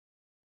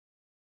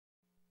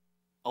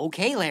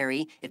Okay,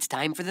 Larry, it's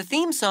time for the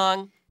theme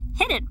song.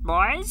 Hit it,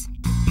 boys.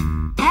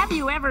 Have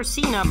you ever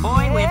seen a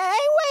boy with... Hey,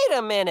 wait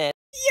a minute.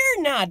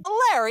 You're not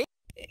Larry.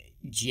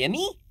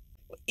 Jimmy?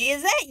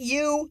 Is that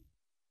you?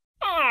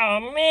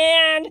 Oh,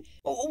 man.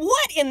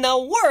 What in the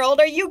world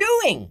are you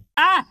doing?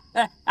 I've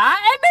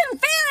been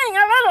feeling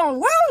a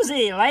little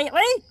woozy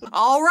lately.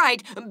 All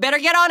right, better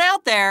get on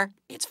out there.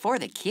 It's for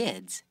the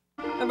kids.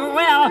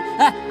 Well,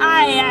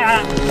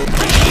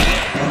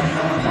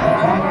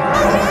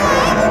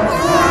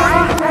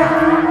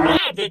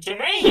 The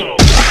tomato!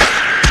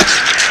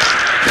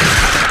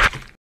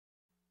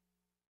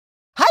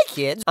 Hi,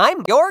 kids.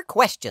 I'm Your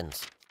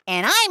Questions.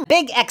 And I'm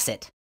Big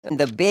Exit.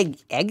 The Big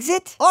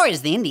Exit? Or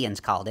as the Indians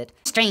called it,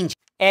 Strange.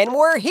 And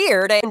we're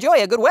here to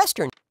enjoy a good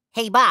Western.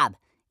 Hey, Bob,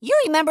 you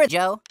remember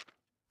Joe?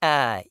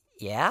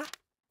 Yeah?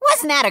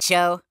 Wasn't that a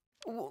show?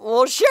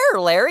 Well, sure,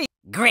 Larry.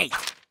 Great.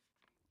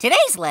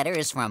 Today's letter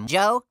is from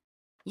Joe.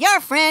 Your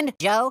friend,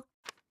 Joe.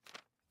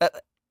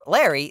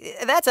 Larry,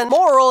 that's a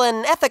moral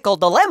and ethical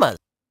dilemma.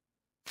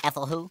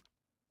 Ethel who?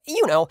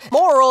 You know,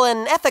 moral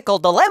and ethical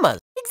dilemmas.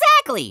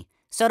 Exactly.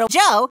 So to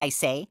Joe, I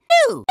say,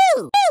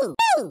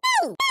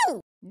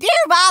 Dear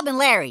Bob and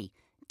Larry,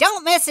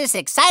 don't miss this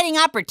exciting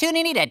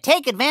opportunity to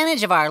take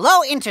advantage of our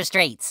low interest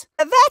rates.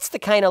 That's the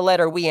kind of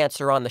letter we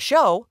answer on the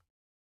show.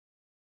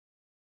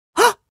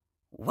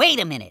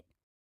 Wait a minute.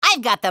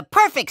 I've got the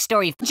perfect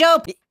story for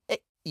Joe.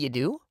 You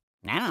do?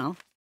 I don't know.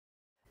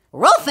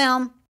 Roll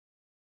film.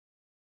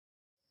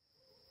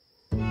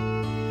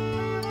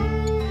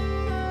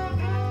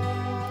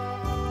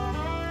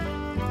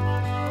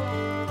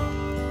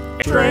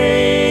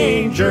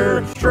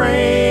 Stranger,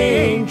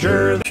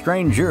 stranger,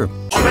 Stranger.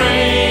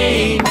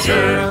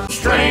 stranger,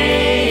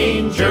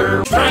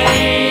 stranger,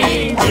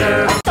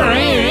 stranger,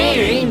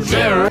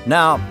 stranger.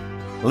 Now,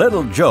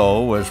 little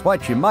Joe was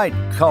what you might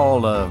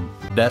call a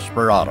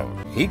desperado.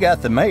 He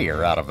got the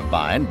mayor out of a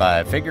bind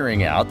by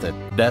figuring out that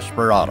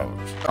desperados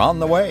are on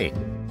the way.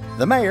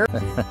 The mayor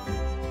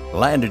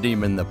landed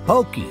him in the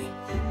pokey.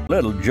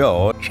 Little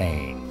Joe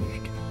changed.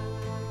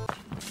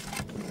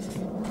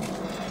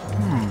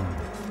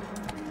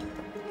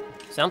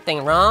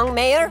 Something wrong,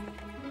 Mayor?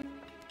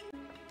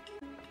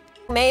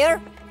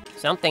 Mayor?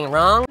 Something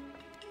wrong?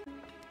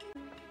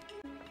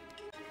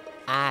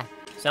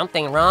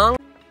 Something wrong?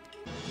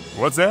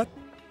 What's that?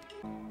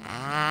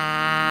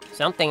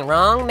 Something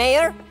wrong,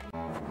 Mayor?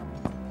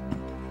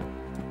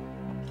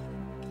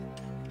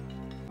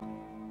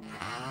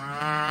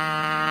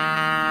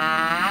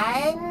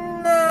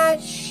 I'm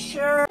not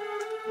sure.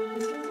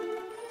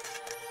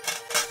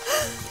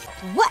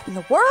 What in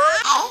the world?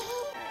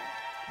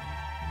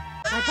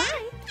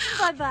 Bye-bye.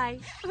 Bye-bye.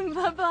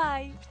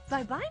 Bye-bye.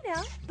 Bye-bye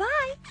now.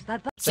 Bye.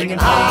 Bye-bye. Singing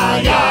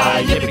high, yi,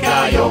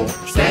 yippee-ki-yo,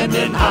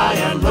 standing high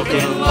and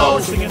looking low,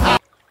 singing high.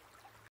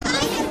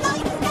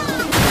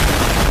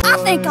 I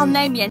think I'll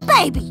name you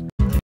Baby.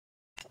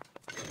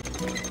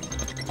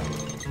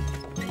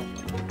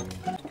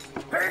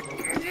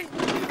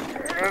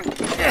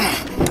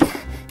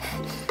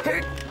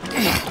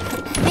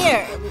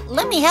 Here,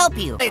 let me help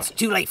you. It's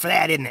too late for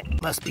that, isn't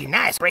it? Must be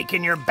nice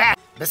breaking your back.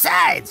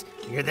 Besides,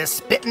 you're the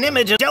spitting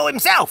image of Joe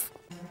himself.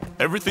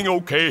 Everything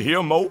okay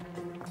here, Mo?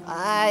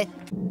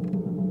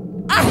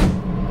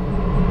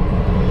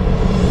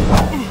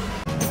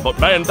 But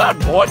man, that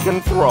boy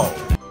can throw.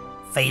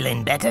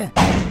 Feeling better?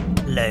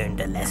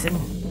 Learned a lesson?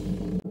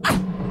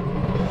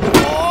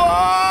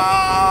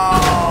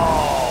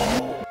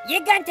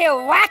 You going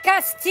to whack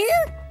us too?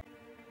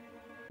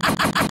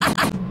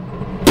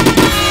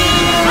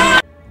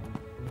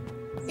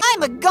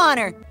 I'm a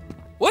goner.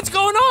 What's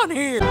going on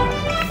here?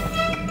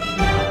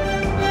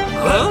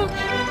 Huh?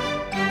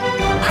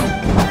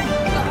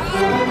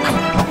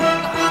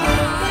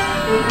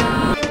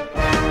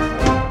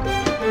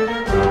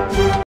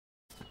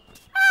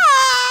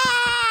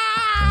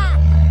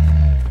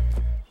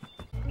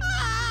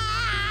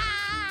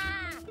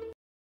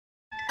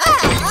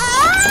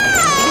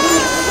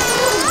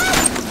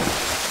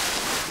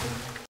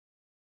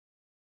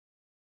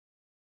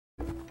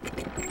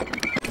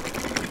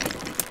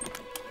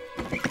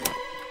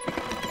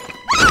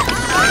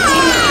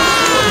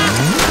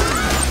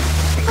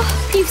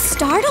 You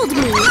startled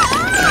me.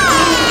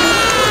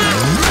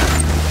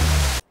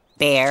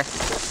 Bear.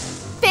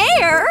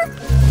 Bear?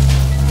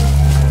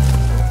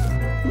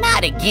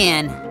 Not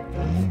again.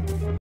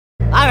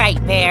 All right,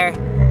 Bear.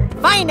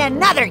 Find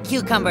another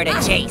cucumber to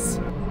chase.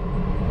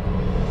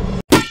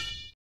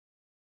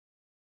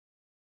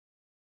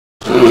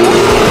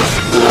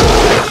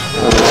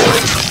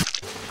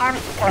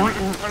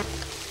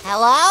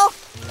 Hello?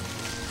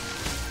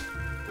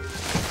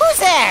 Who's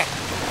there?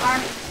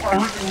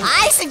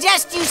 I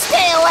suggest you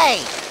stay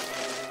away.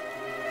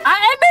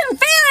 I've been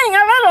feeling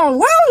a little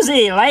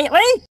woozy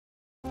lately.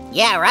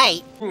 Yeah,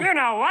 right. You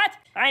know what?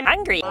 I'm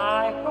hungry.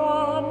 I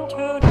want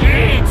to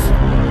dance.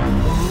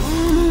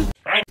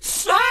 I'm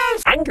so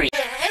hungry.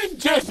 It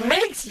just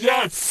makes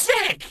you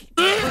sick.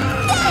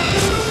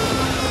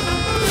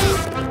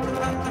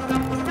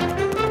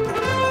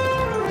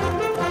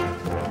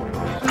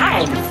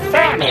 I'm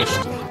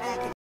famished.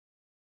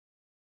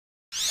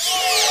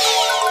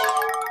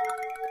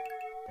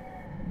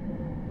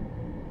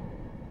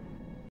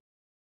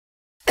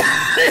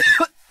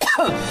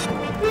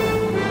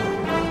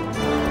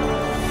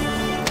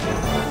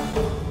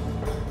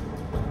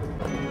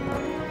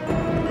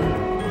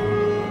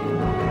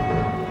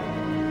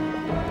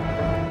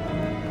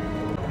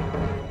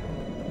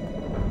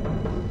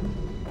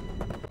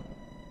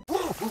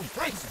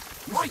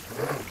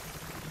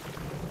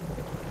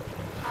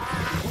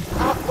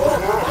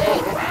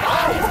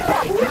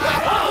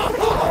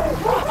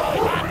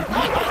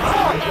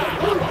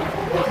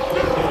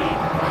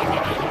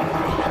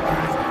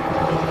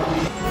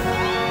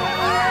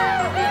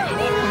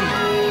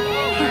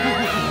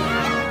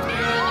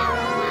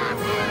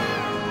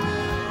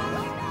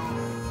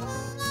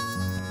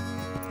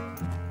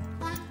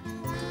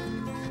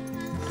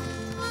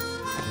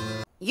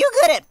 You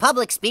good at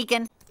public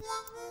speaking?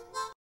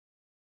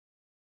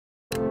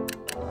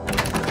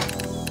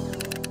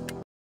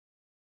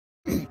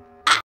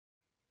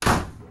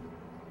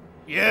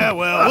 Yeah,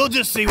 well, we'll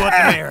just see what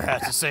the mayor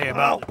has to say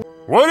about it.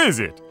 What is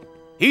it?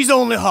 He's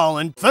only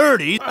hauling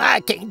 30.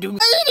 I can't do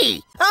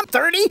 80. I'm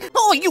 30.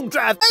 Oh, you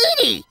drive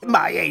 80.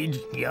 My age,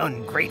 you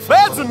ungrateful.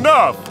 That's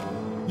enough!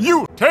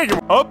 You take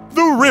him up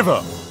the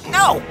river!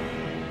 No!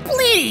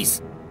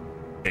 Please!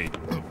 Hey,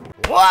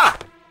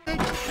 What?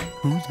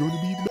 who's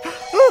gonna be the...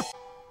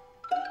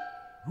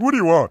 What do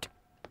you want?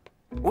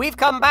 We've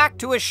come back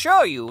to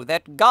assure you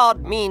that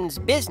God means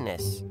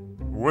business.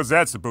 What's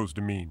that supposed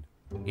to mean?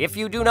 If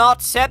you do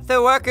not set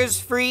the workers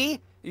free,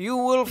 you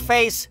will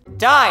face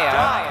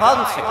dire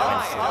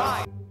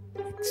consequences.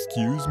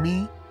 Excuse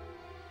me?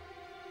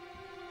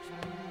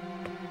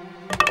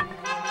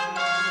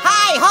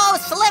 Hi-ho,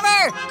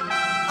 Sliver!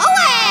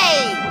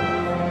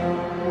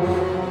 Away!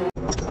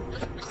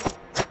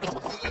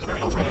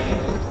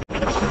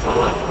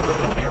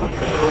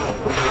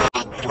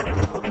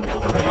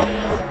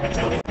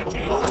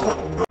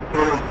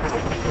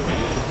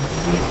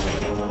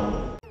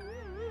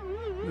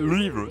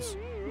 Leave us.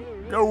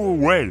 Go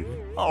away,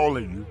 all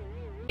of you.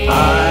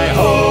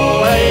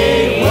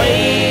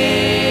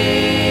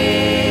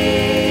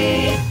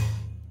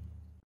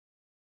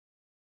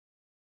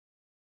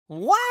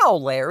 Wow,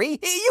 Larry,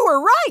 you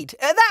were right.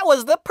 That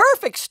was the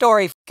perfect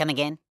story. Come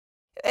again?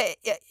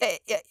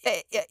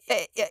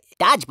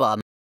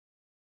 Dodgeball.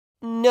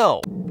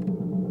 No.